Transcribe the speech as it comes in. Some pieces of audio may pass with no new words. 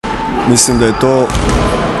mislim da je to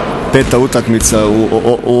 5. utakmica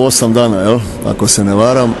u 8 dana, jel? Ako se ne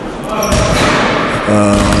varam.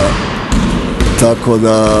 Tako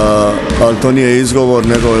da, ali to nije izgovor,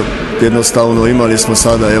 nego jednostavno imali smo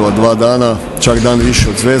sada 2 dana, čak dan više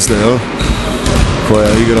od Zvezde, jel? Koja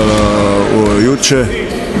je igrala juče.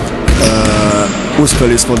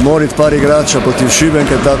 Uspjeli smo odmoriti par igrača protiv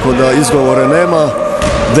Šibenke, tako da izgovore nema.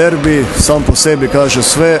 Derbi sam po sebi kaže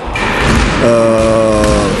sve.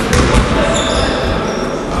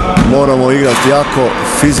 Moramo igrati jako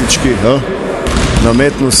fizički,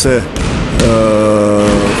 nametnu se,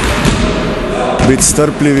 biti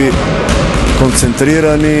strpljivi,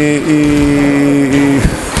 koncentrirani i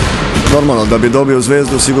normalno da bi dobio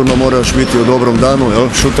Zvezdu sigurno moraš biti u dobrom danu,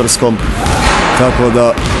 šutarskom,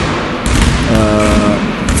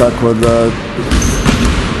 tako da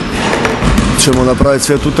ćemo napraviti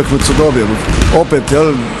sve tu utakmicu dobijemo. Opet,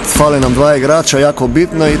 fale nam 2 igrača, jako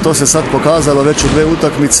bitna i to se sad pokazalo već u 2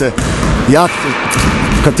 utakmice.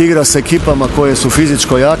 Kad igra s ekipama koje su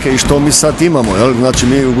fizičko jake i što mi sad imamo, znači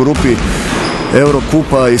mi u grupi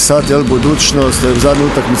Eurokupa i sad budućnost, zadnju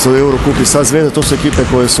utakmicu u Eurokupi, sad Zvezda, to su ekipe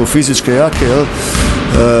koje su fizičke jake,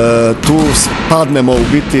 tu padnemo u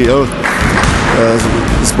biti,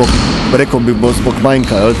 rekao bih zbog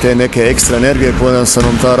manjka, te neke ekstra energije koje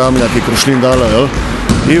nam ta Ramljak i Krušlin dala,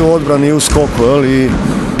 i u odbrani i u skoku,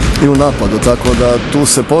 i u napadu, tako da tu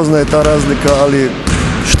se poznaje ta razlika, ali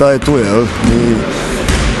šta je tu je,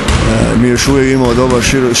 mi još uvijek imamo dobar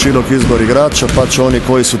širok izbor igrača, pa će oni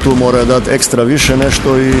koji su tu moraju dati ekstra više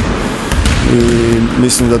nešto i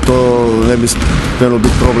mislim da to ne bi smjelo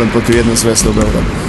biti problem protiv jedne Zvezde u Beogradu.